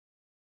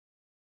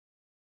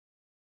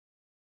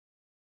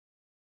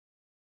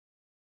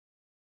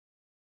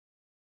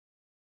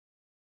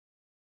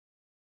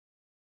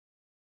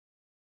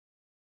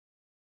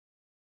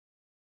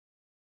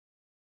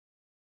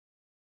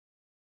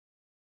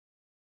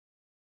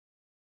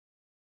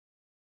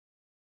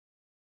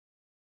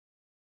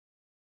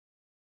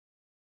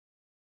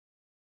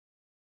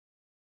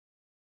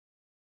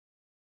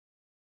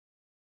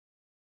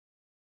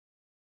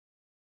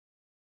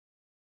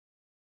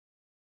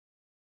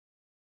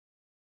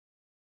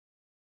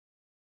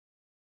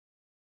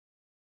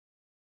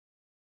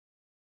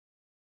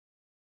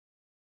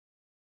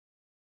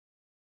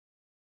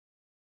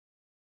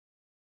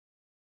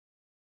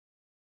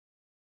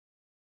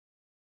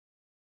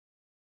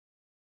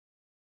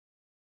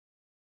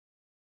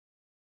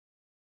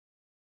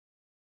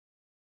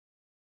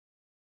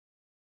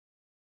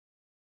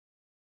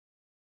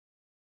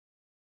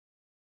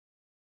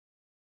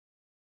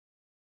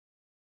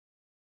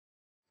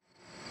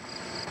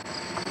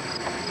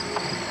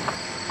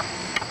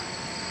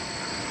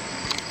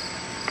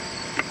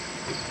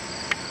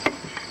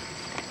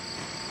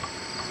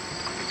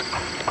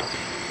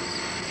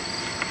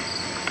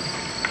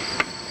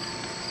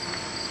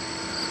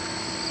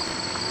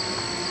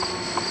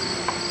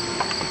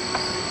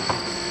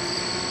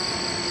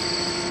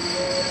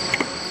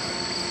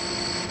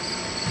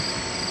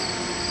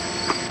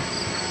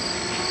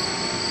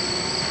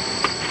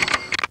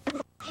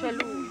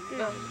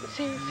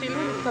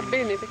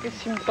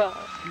T'assumes pas.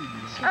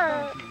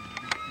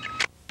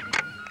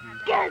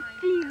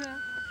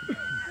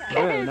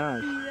 Very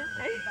nice.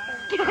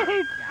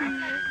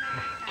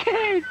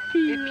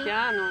 Il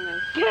piano,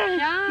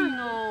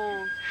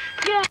 piano.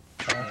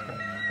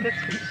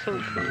 That's so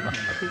cool.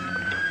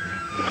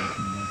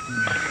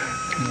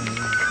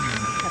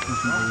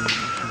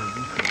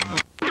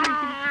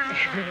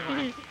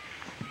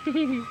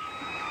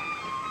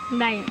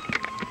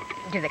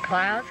 Do the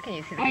clouds? Can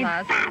you see the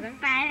clouds?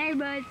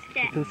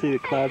 You can see the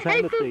clouds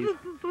and the trees.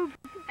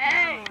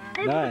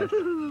 Nice.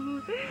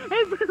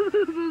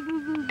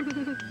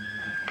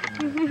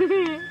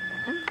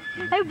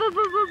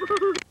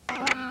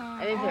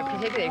 I think they're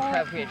particularly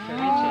appropriate for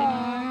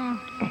reaching.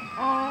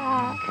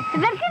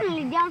 Perché non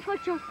li diamo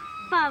faccio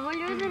fa?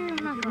 Voglio vedere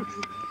una cosa.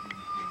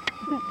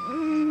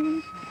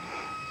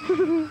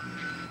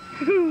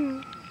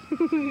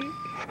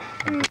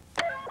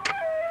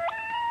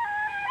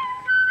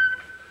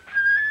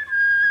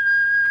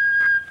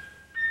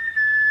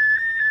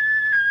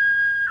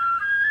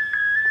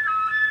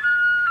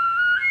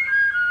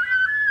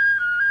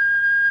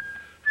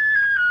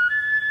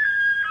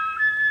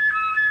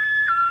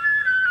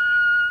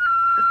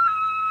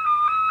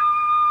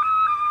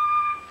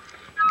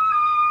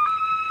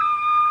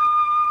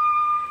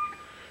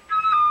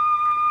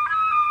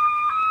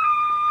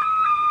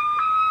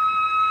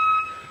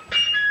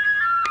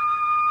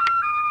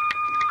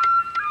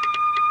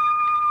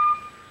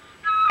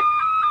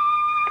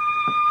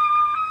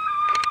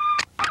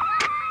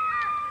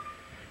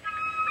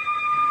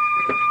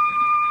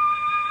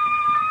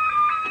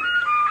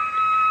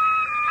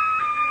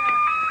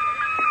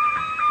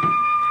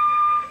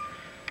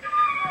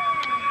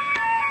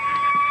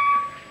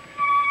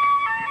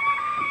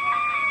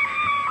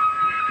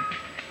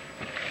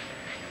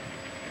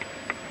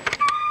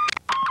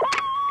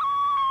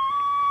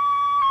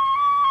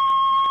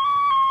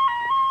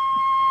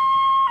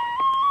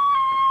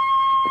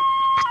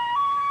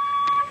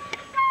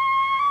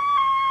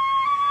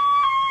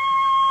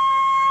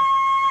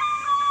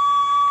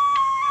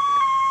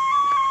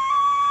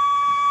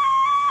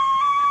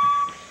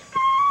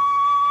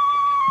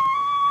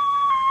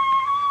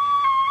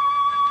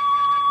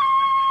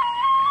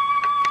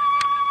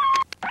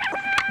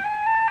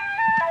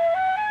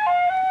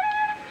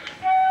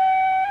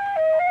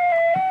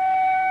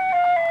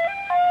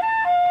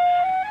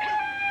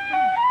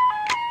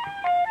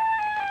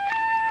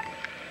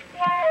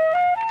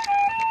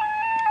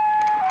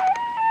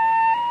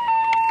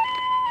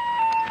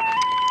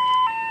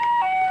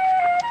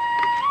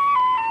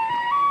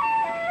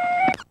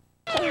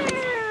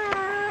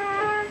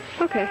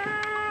 Okay.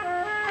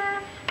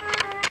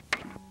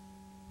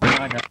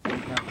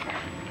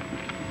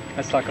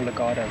 That's like a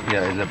legato.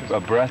 Yeah, is a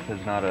breath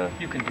is not a...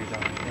 You can do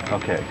that. Yeah.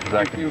 Okay,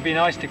 because It would be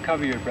nice to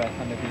cover your breath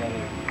under the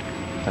other.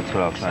 That's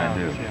what I'll try and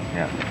do. Sounds,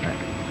 Yeah.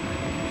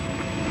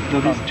 So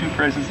these two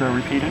phrases are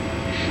repeated?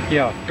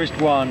 Yeah, first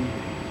one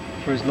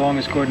for as long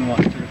as Gordon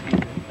wants to repeat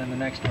it, and the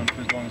next one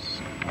for as long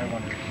as I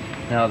want to repeat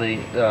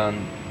it. Now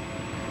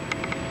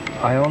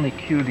I only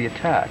cue the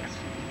attacks.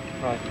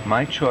 Right.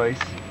 My choice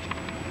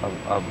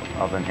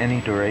of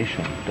any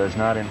duration does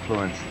not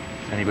influence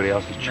anybody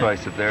else's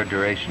choice of their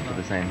duration for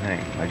the same thing.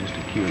 I just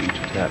cue each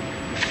attack.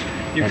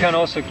 You can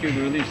also cue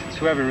the release. It's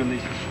whoever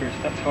releases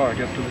first. That's hard.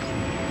 You have to listen.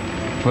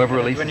 Whoever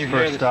When releases you hear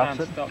first the stops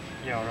sound it? stop.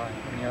 Yeah, right.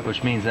 And the other-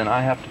 Which means then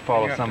I have to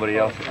follow You have to somebody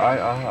follow else. first.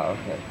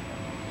 Okay.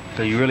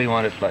 So you really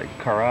want it like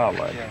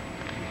corral-like Yeah.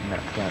 in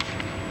that sense.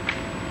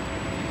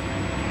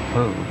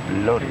 Oh,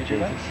 Lord Can of we do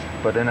that? Jesus.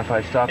 But then if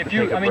I stop to If take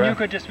you, a I mean,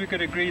 breath... we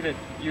could agree that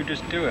you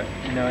just do it,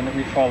 you know, and that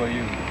we follow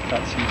you.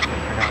 That seems good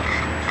for now.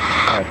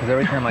 Yeah, because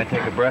every time I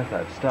take a breath,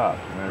 I've stopped,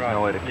 and there's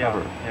no way to Yeah,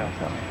 cover yeah.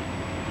 myself.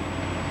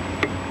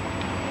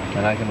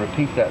 And I can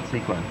repeat that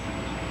sequence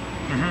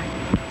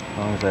as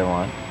long as I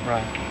want.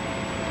 Right.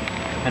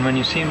 And when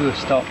you seem to have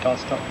stopped, I'll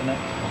stop the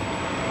next one.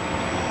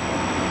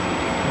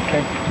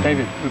 Okay,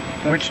 David,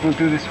 we'll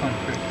do this one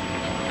first.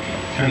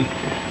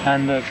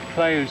 And the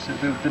players,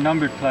 the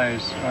numbered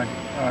players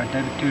are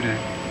David Tudor,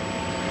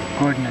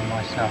 Gordon and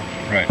myself.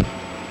 Right.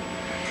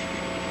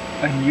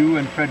 And you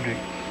and Frederick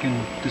can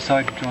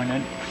decide to join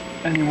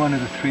any one of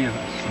the three of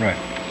us. Right.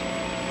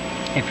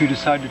 If you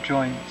decide to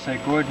join, say,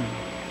 Gordon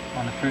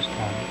on the first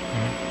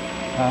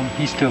one,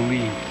 he still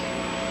leads.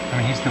 I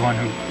mean, he's the one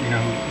who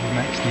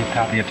makes the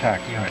attack. The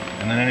attack, Yeah. right.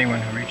 And then anyone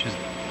who reaches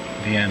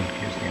the end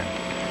gives the end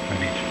of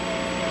each.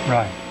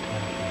 Right.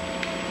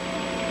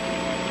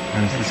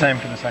 And it's the same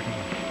for the second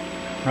one.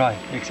 Right,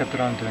 except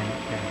that I'm doing it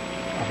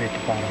I'll be at the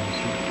bottom, you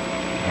see.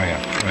 Oh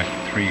yeah, right.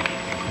 3.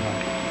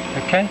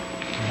 Right. Okay?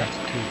 And that's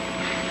 2.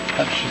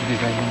 That should be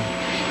very long.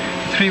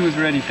 3 was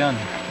already done.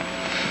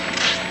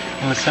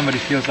 Unless somebody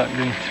feels like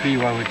doing 3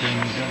 while we're doing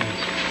these others.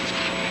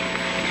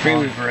 3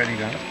 we've already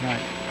done.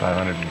 Right.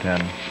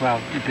 510 Well,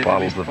 we did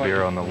bottles at of least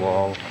beer 40. on the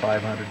wall,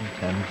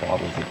 510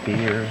 bottles of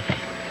beer.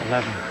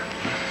 11.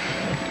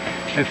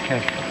 Okay,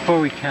 4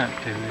 we can't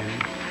do really.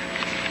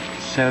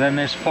 So then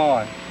there's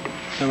 5.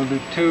 So we'll do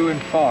 2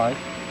 and 5.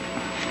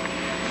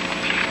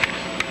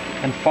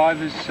 And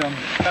 5 is,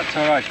 that's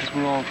alright because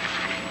we're all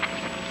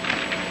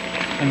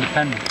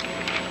independent.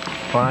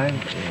 5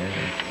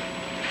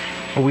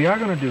 is... Well, we are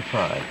going to do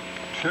 5.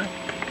 Sure.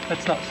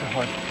 That's not so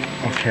hard to do.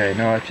 Okay,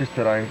 no, it's just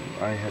that I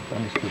had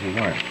understood we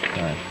weren't.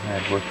 I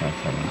had worked on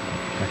something.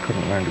 I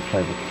couldn't learn to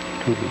play the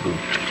toodle-doo.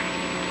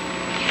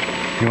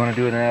 You want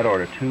to do it in that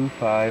order? 2,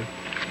 5.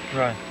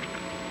 Right.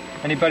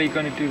 Anybody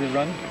going to do the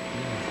run?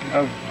 Yeah.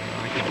 Oh,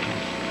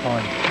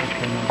 fine.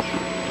 Okay, nice.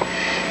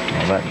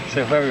 Well, that,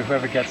 So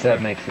whoever gets that there.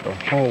 makes it a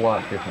whole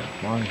lot different.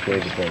 As long as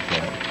David does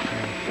that.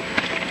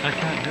 I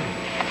can't do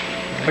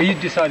it. Oh, you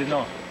decided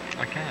not?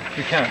 I can't.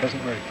 You can't, it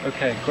doesn't work.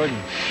 Okay, Gordon.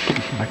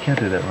 I can't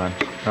do that run.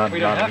 We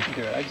don't have to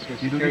do it, I just was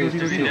curious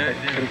to see it.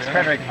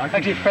 Frederick,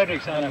 actually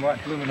Frederick's on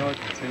Bloomin'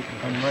 Norton, so you can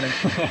find money.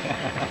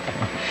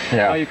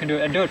 Yeah. Oh, you can do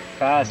it, and do it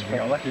fast,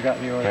 Frederick. You got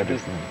the order,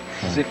 Frederick,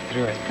 just zip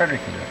through it.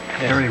 Frederick can do it.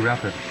 Yeah. Very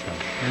rapid stuff.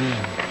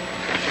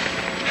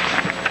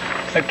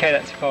 Okay,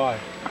 that's 5.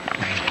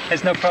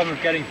 There's no problem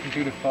with getting from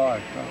 2 to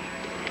 5. Right?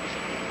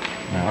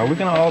 Now, are we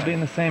going to all be in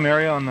the same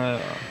area on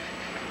the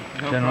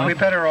general? We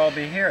better all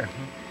be here.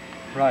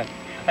 Right.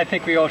 I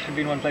think we all should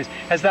be in one place.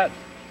 Is the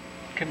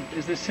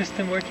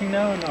system working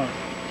now or not?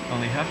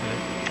 Only half of it.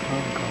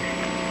 Oh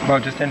gosh. Well,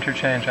 just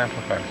interchange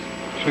amplifiers.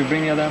 Should we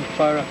bring the other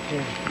amplifier up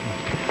here?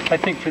 I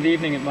think for the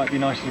evening it might be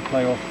nicer to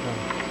play off the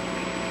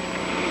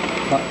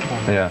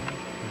platform. Yeah.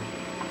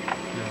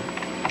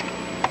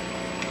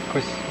 Of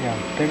course, yeah,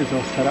 David's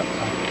all set up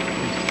now.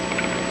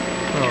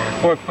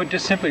 Oh. Or put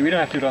just simply, we don't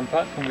have to do it on the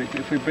platform, but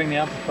if we bring the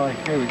amplifier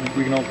here,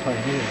 we can all play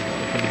here.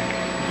 We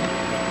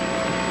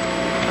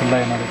can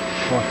lay another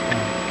cross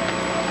down.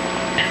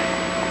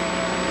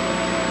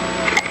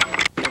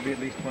 There'll be at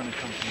least one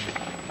accompaniment.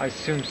 I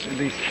assume at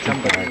least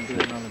somebody will do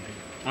a melody.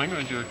 I'm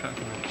going to do a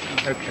accompaniment.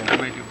 Okay. I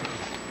may do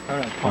both. All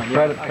right, Well,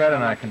 fine. Fred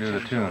and I can do the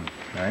tune,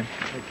 right?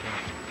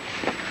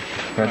 Okay.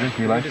 Frederick,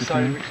 you like the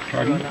tune?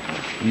 Can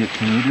Can you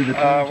do the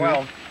tune too?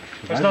 Well,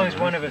 as long as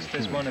one of us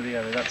does one or the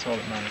other, that's all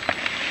that matters.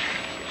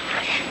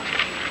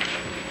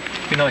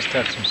 It'd be nice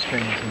to have some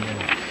strings in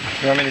there.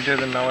 you want me to do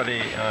the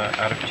melody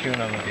out of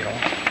tune on the viola?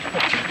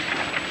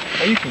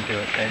 Oh, you can do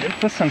it, David.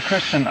 Listen,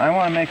 Christian, I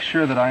want to make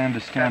sure that I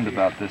understand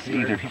about this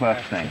either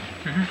clef thing.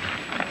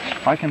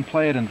 I can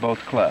play it in both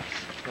clefs.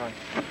 Right.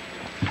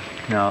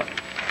 Now,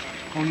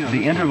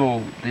 the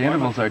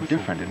intervals are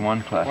different in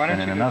one clef than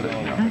in another.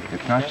 You know?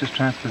 It's not just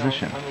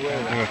transposition.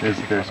 There's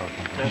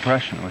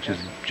compression, which is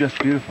just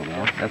beautiful. You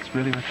know? That's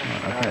really what you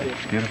want. Okay,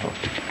 it's beautiful.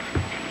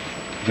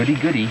 Goody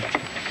goody.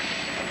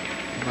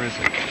 Where is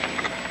it?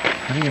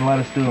 I think you let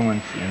us do them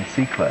in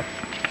C clef.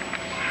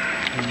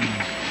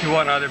 You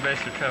want either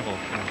bass or treble?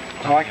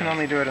 Oh, I can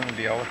only do it in the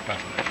viola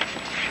clef.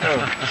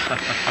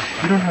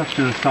 You don't have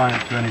to assign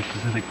it to any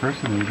specific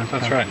person. You just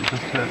That's have, right. You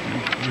just have,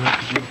 you have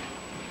to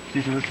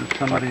see to it that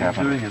somebody is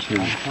doing it all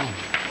the time.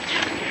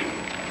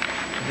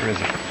 Where is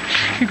it?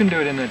 You can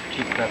do it in the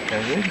G clef,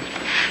 David.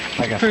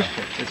 I guess so.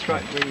 Perfect. It's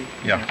right where you.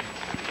 Yeah.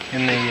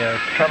 In the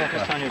treble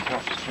Just clef. on your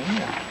top string.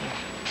 Yeah.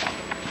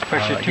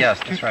 Pressure two, yes,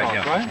 two that's right, top,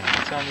 yeah. right?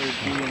 It's on your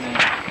G and then.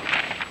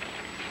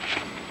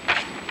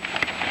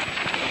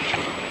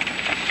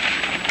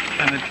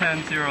 And the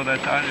 10-0,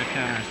 that's either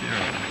 10 or 0.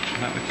 Isn't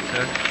that what you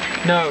said?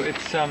 No,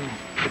 it's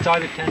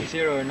either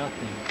 10-0 or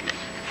nothing.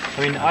 I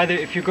mean, either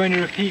if you're going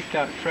to repeat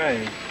that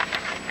phrase,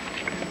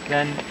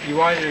 then you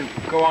either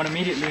go on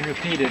immediately and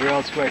repeat it, or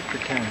else wait for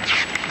 10.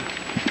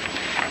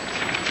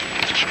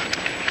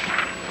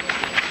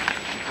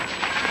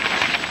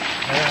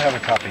 I don't have a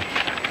copy.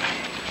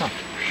 Oh,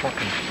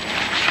 shocking.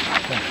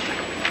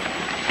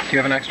 Do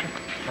you have an extra?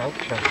 I hope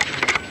so.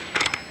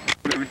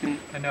 Everything.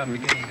 I know I'm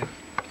beginning to.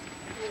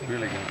 It's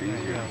really going to be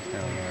easier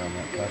standing around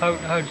that How platform.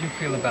 how do you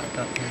feel about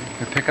that? David?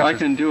 The pickup I is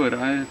can do it.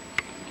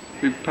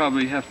 We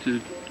probably have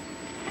to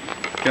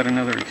get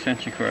another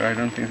extension cord. I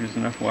don't think there's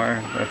enough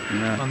wire left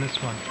in that. On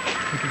this one,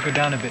 we could go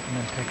down a bit and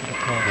then take it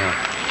across.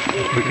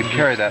 Yeah. We could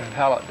carry that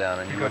pallet down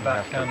and you Go wouldn't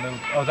back have down to... the.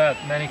 Oh, that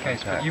in any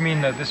case. But you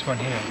mean this one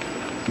here,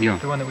 Yeah.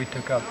 the one that we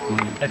took up?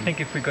 I think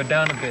if we go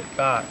down a bit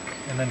back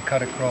and then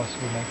cut across,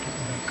 we'll make it.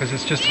 Because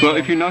it's just. Well,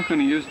 if you're not going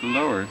to use the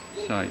lower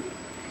side,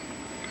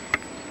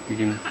 you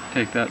can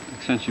take that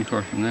extension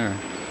cord from there.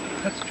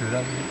 That's true.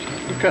 That would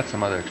be We've got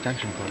some other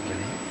extension cords in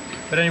here.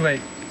 But anyway,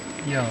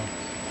 yeah.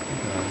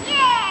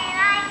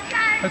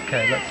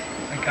 Okay, let's.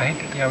 I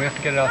hate to, yeah, we have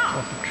to get it off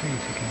the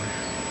trees again.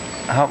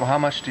 How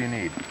much do you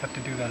need? Have to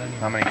do that anyway.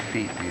 How many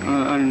feet do you need?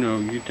 I don't know.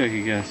 You take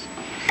a guess.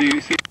 See.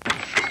 We'll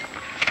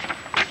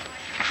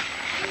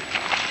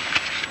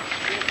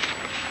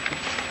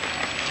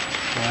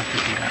have to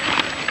do that.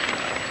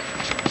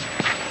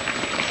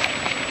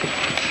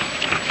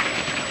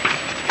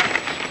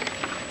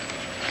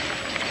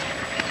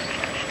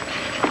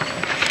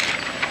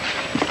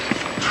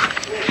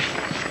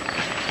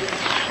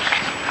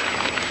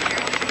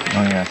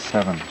 Oh yeah,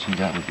 7. Gee,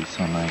 that would be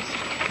so nice.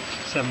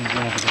 7's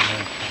never going to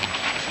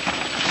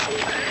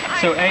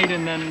So 8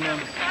 and then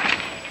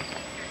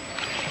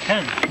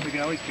 10. We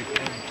can always do 10.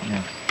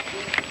 Yeah.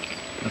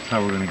 That's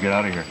how we're going to get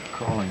out of here.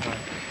 Crawling.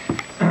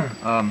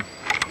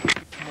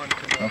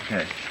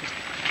 Okay.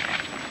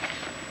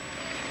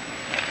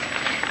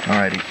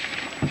 Alrighty.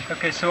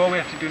 Okay, so all we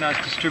have to do now is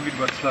distribute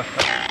what's left of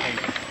the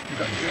tape. We've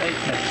got 8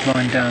 sets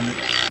lying down at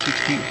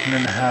 16th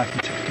and a half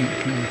and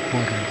 16th and a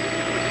quarter.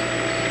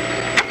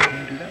 Can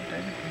you do that,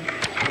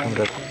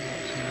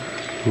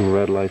 David?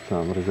 Red lights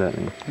on, what does that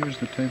mean? Here's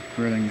the tape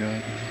threading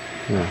guide.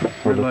 Yeah.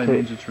 Red light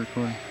means it's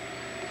recording.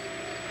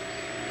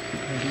 Can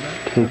you do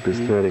that? Tape is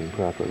threading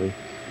properly.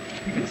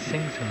 You could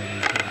sing some of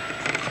these.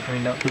 I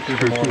mean, that would do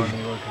them all on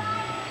the organ.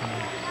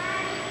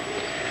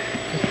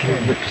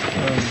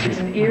 It's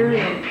an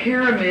eerie and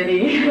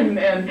pyramidy and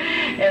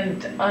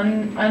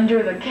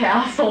under the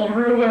castle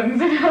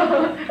ruins, you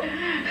know.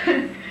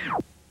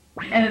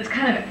 And it's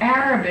kind of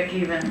Arabic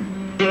even.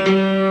 And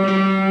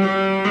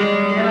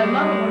I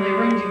love it when they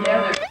ring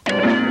together.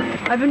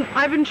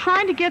 I've been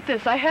trying to get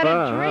this. I had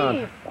a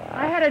dream.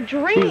 I had a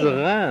dream. He's a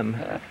ram.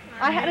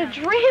 I had a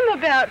dream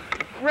about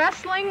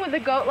wrestling with a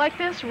goat like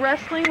this,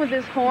 wrestling with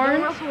his horns.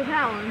 Don't wrestle with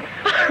that one.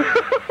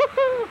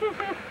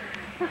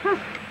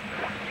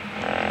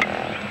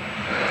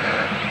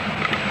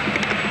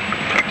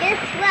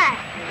 Guess what?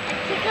 I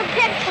took a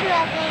picture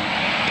of him.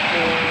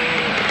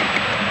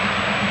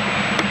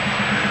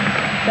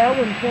 That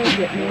one can't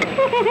get me.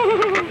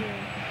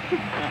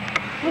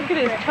 Look at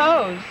his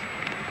toes.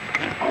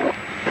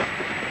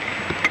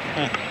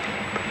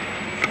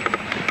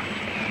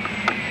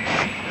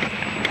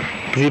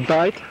 Does he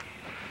bite?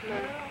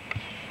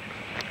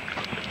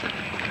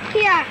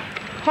 Here.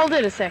 Hold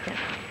it a second.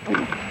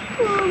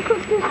 Oh,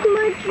 put this in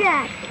my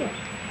jacket.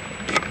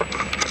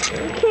 I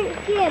can't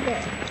get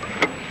it.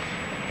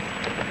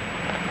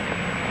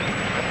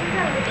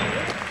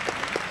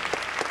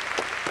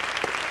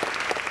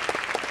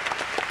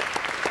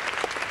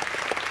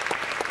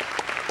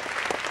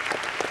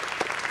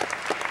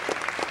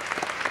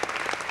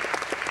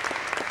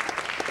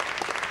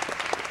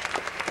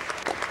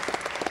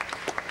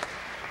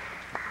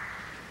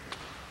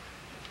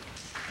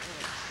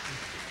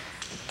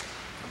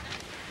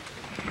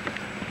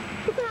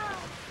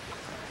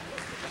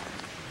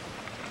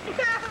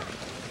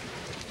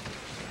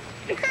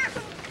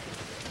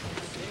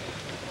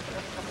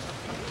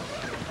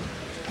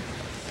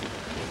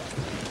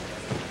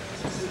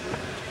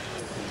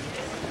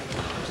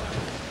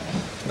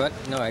 What?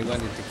 No, I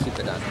wanted to keep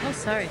it on. Oh,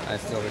 sorry. I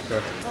still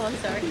record. Oh, I'm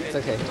sorry. It's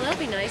okay. Well, that'll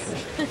be nice.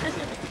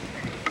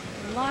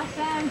 Los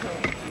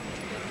Angeles.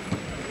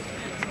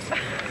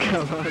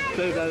 Come on,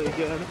 say that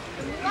again.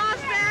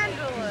 Los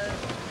Angeles.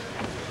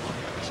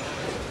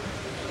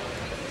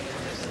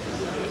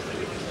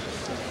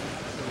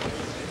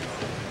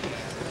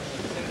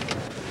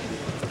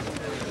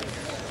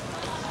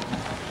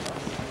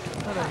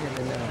 I don't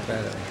really know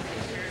better.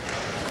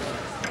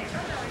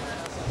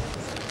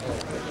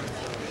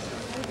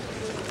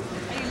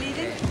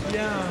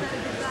 Yeah.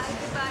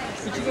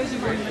 But you guys are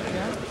going back,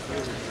 yeah?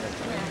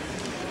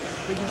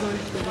 But you guys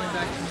are going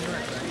back to New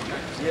York,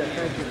 right? Yeah,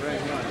 thank you very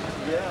much.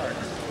 Yeah,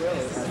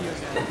 really.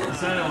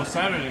 It's on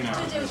Saturday now.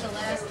 Tuesday was the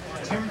last.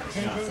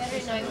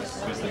 Saturday night was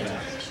the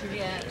best.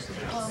 Yeah.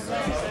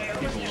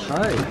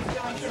 Hi.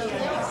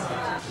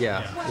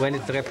 Yeah, when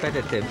it's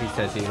repetitive, he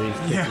says he reads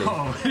quickly.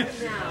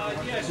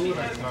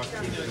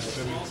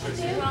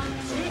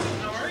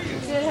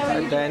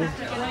 And then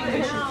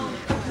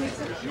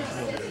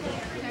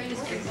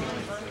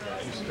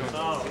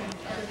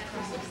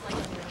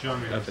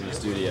Up in the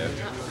studio.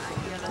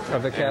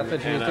 of the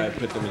Catholic And I music.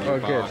 put them in Oh, your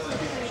good. box.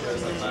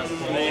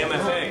 The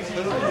MFA.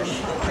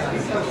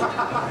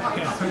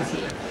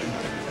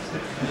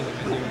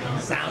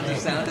 Sound.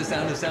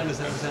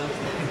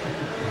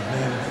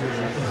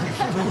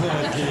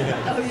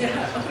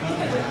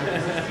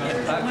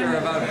 After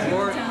about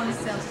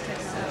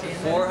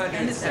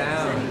 400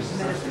 sounds.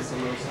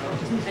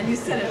 And you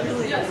said it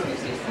really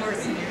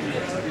forced you.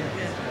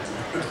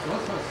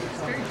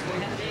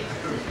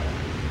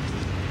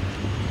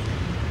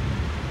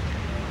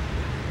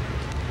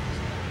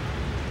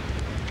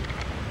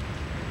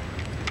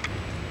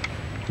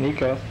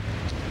 Nico.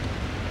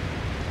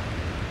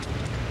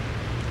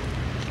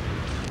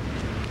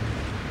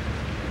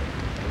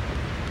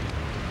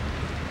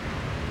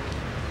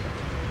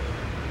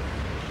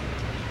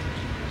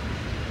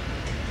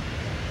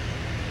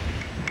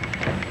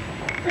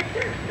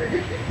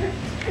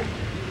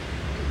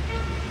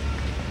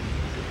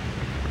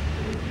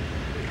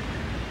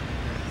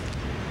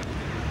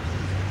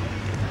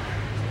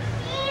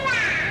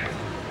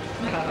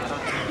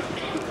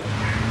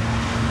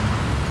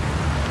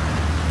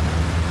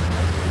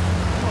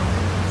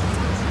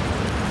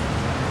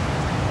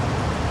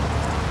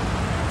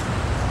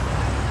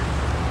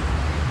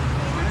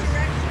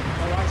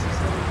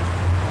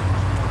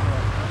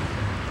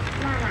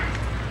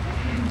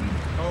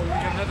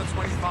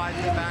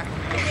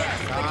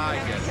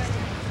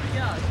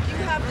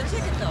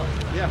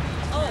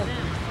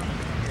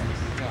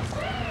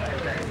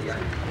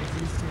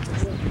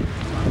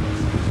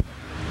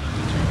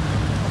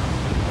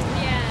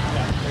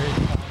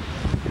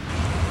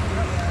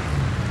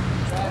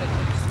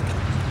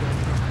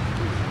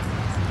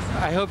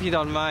 I hope you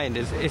don't mind.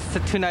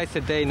 It's too nice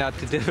a day not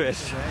to do it.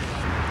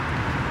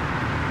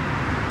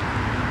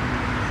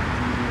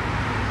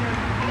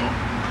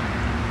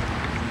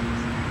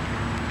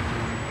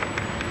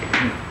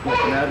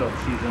 like an adult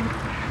sees them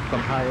from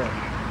high up.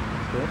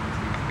 Okay?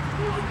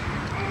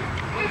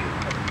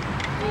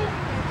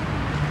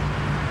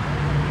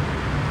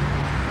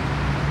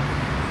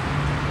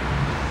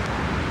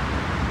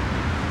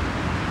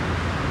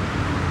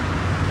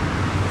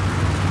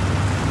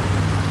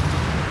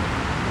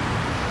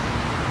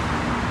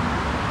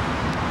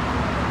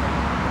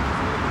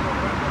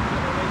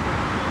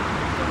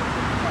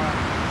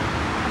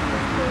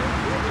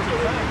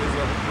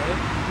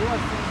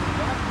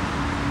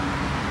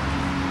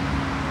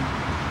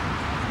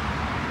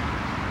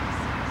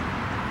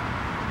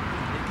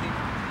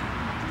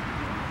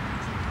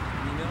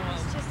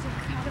 It's just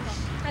incredible.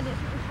 I didn't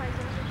find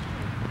it.